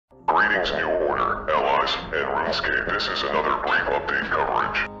Greetings New Order, Allies, and Runescape. This is another brief update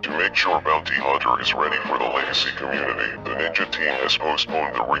coverage. To make sure Bounty Hunter is ready for the Legacy community, the Ninja team has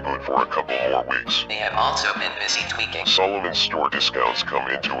postponed the reboot for a couple more weeks. They have also been busy tweaking. Solomon's store discounts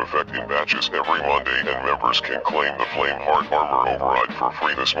come into effect in batches every Monday, and members can claim the Flame Heart Armor Override for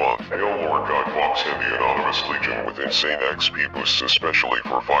free this month. Hail Lord Godless and the Anonymous Legion with insane XP boosts, especially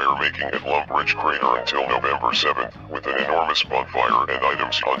for fire making at Lumbridge Crater until November 7th, with an enormous bonfire and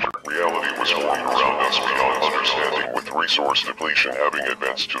items hunter. Reality was formed around us beyond understanding, with resource depletion having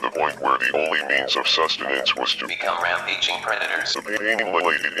advanced to the point where the only means of sustenance was to become rampaging predators. The pain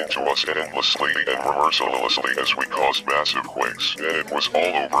related into us endlessly and mercilessly as we caused massive quakes. Then it was all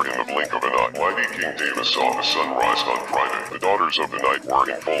over in the blink of an eye. Mighty King Davis saw the sunrise on Friday. The Daughters of the Night were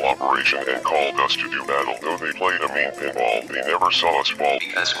in full operation and called us to do battle. Though they played a mean pinball, they never saw us fall.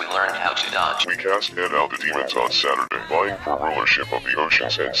 Because we learned how to dodge. We cast Head Out the Demons on Saturday, vying for rulership of the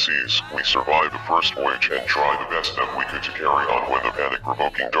oceans and seas. We survived the first voyage and tried the best that we could to carry on when the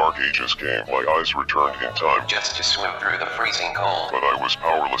panic-provoking Dark Ages came. My eyes returned in time just to swim through the freezing cold. But I was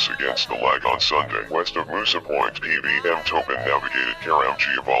powerless against the lag on Sunday. West of Musa Point, PVM Token navigated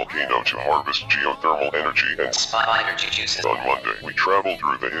Karamchi volcano to harvest geothermal energy and spy energy juices. On Monday, we traveled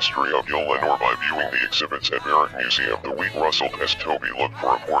through the history of Yolenor by viewing the exhibits at Barrack Museum. The wheat rustled as Toby looked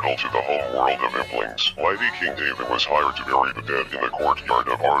for a portal to the home world of Implings. Mighty King David was hired to bury the dead in the courtyard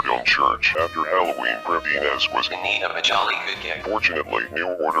of Ardome Church. After Halloween, Prevines was in need of a jolly good gift. Fortunately, New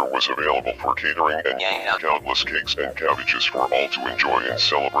Order was available for catering and countless cakes and cabbages for all to enjoy in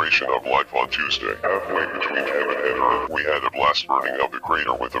celebration of life on Tuesday. Halfway between heaven and earth, we had a blast burning of the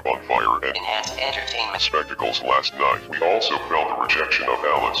crater with a bonfire and enhanced entertainment spectacles last night. We also felt the rejection of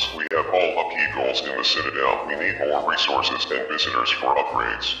Alice. We have all upkeep goals in the Citadel. We need more resources and visitors for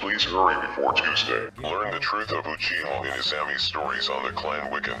upgrades. Please hurry before Tuesday. Learn the truth of Uchiha and Izami's stories on the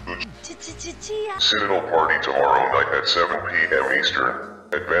Clan Wiccan. Citadel party tomorrow night at 7 p.m. Eastern.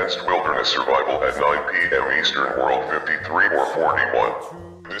 Advanced Wilderness Survival at 9 p.m. Eastern, World 53 or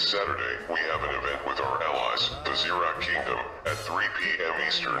 41. This Saturday, we have an event with our allies, the Zirak Kingdom, at 3 p.m.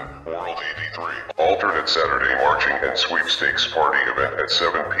 Eastern, World 83. Alternate Saturday Marching and Sweepstakes Party event at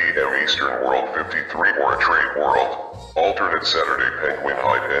 7 p.m. Eastern, World 53 or a Trade World. Alternate Saturday Penguin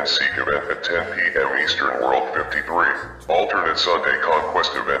Hide and Seek event at 10 p.m. Eastern, World 53. Alternate Sunday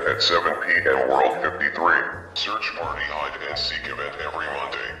Conquest event at 7 p.m. World 53. Search Party Hide and Seek event every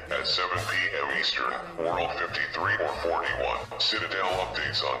Monday at 7 p.m. Eastern, World 53 or 41. Citadel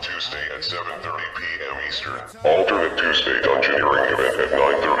updates on Tuesday at 7:30 p.m. Eastern. Alternate Tuesday Dungeoneering event at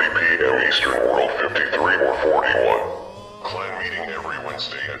 9:30 p.m. Eastern, World 53 or 41. Clan meeting every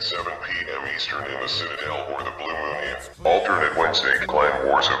Wednesday at 7 p.m. Eastern in the Citadel or the Blue Moon Inn. Alternate Wednesday Clan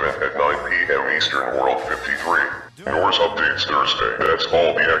Wars event at 9 p.m. Eastern, World 53. Nors updates Thursday. That's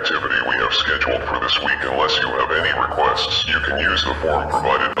all the activity we have scheduled for this week. Unless you have any requests, you can use the form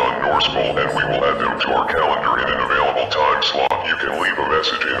provided on Norseful and we will add them to our calendar in an available time slot. You can leave a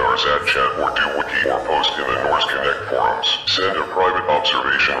message in our Zat chat or do wiki or post in the Nors Connect forums. Send a private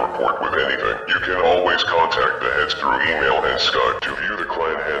observation report with anything. You can always contact the heads through email and Skype to view the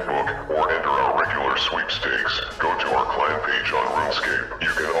clan handbook or enter our regular sweepstakes.